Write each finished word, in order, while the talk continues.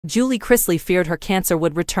Julie Chrisley feared her cancer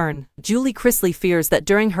would return. Julie Chrisley fears that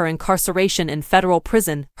during her incarceration in federal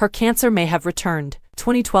prison, her cancer may have returned.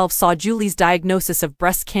 2012 saw Julie's diagnosis of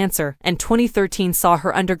breast cancer, and 2013 saw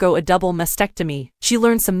her undergo a double mastectomy. She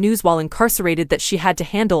learned some news while incarcerated that she had to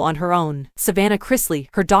handle on her own. Savannah Chrisley,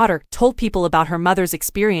 her daughter, told people about her mother's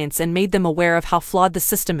experience and made them aware of how flawed the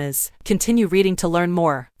system is. Continue reading to learn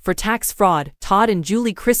more. For tax fraud, Todd and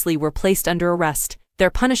Julie Chrisley were placed under arrest. Their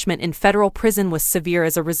punishment in federal prison was severe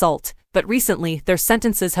as a result, but recently their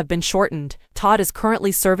sentences have been shortened. Todd is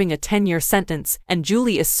currently serving a 10-year sentence, and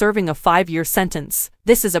Julie is serving a 5-year sentence.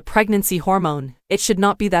 This is a pregnancy hormone. It should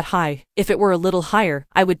not be that high. If it were a little higher,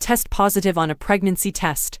 I would test positive on a pregnancy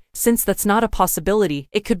test. Since that's not a possibility,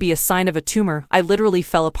 it could be a sign of a tumor. I literally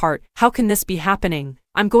fell apart. How can this be happening?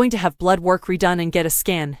 I'm going to have blood work redone and get a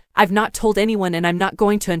scan. I've not told anyone and I'm not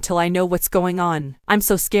going to until I know what's going on. I'm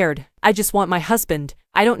so scared. I just want my husband.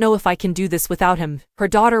 I don't know if I can do this without him. Her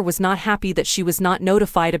daughter was not happy that she was not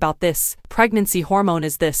notified about this. Pregnancy hormone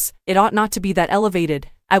is this. It ought not to be that elevated.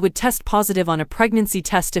 I would test positive on a pregnancy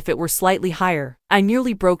test if it were slightly higher. I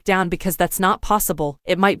nearly broke down because that's not possible.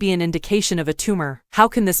 It might be an indication of a tumor. How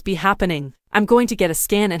can this be happening? I'm going to get a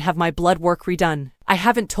scan and have my blood work redone. I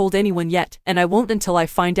haven't told anyone yet, and I won't until I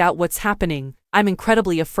find out what's happening. I'm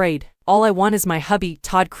incredibly afraid. All I want is my hubby,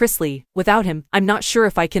 Todd Chrisley. Without him, I'm not sure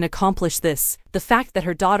if I can accomplish this. The fact that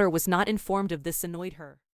her daughter was not informed of this annoyed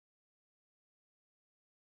her.